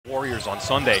Warriors on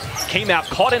Sunday. Came out,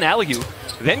 caught an alley-oop,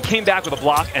 then came back with a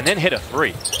block, and then hit a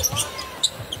three.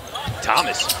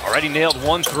 Thomas already nailed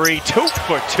 1-3, 2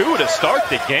 for 2 to start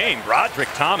the game. Roderick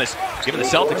Thomas giving the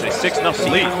Celtics a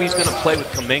 6-0 lead. How he's going to play with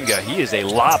Kuminga. He is a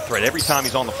lob threat every time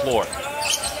he's on the floor.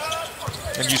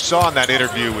 And you saw in that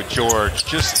interview with George,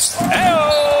 just...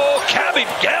 Oh,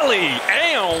 Kabengele,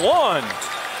 and one.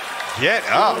 Get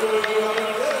up.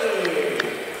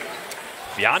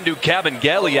 Mfiondu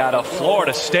Kabengele out of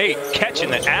Florida State, catching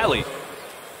the alley.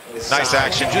 Nice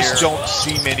action. Just don't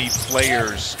see many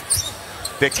players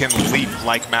that can leap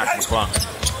like Mac McClung.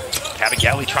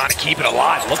 Kabengele trying to keep it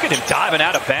alive. Look at him diving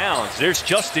out of bounds. There's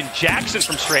Justin Jackson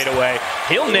from straight away.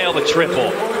 He'll nail the triple.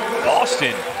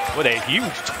 Boston with a huge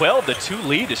 12-2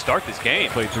 lead to start this game.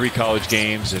 Played 3 college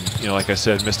games and, you know, like I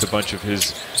said, missed a bunch of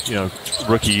his, you know,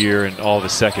 rookie year and all of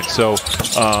his second. So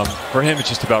for him, it's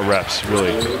just about reps,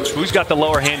 really. Who's got the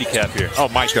lower handicap here? Oh,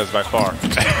 Mike does by far.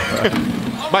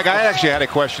 Mike, I actually had a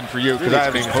question for you because I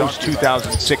have a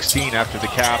post-2016 after the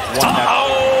Cap won that.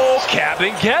 Oh,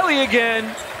 Kabengele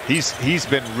again. He's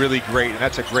been really great, and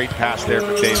that's a great pass there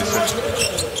for Davison.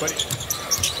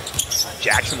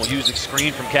 Jackson will use the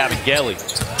screen from Kabengele.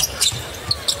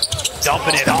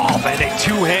 Dumping it off, and a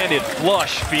two-handed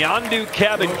flush. Mfiondu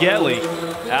Kabengele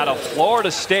out of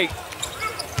Florida State.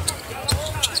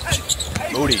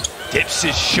 Moody dips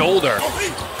his shoulder.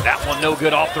 That one no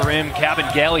good off the rim.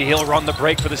 Kabengele, he'll run the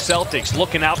break for the Celtics.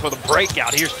 Looking out for the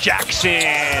breakout. Here's Jackson.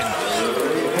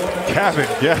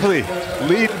 Kabengele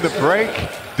leading the break,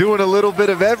 doing a little bit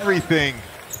of everything.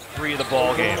 3 of the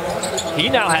ball game. He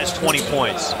now has 20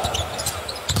 points.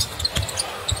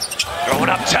 Going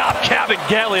up top,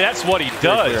 Kabengele, that's what he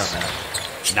does.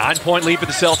 9-point lead for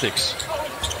the Celtics.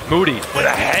 Moody with a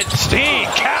head steam,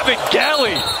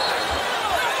 Kabengele.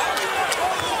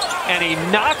 And he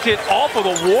knocked it off of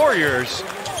the Warriors.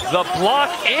 The block,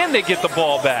 and they get the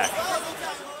ball back.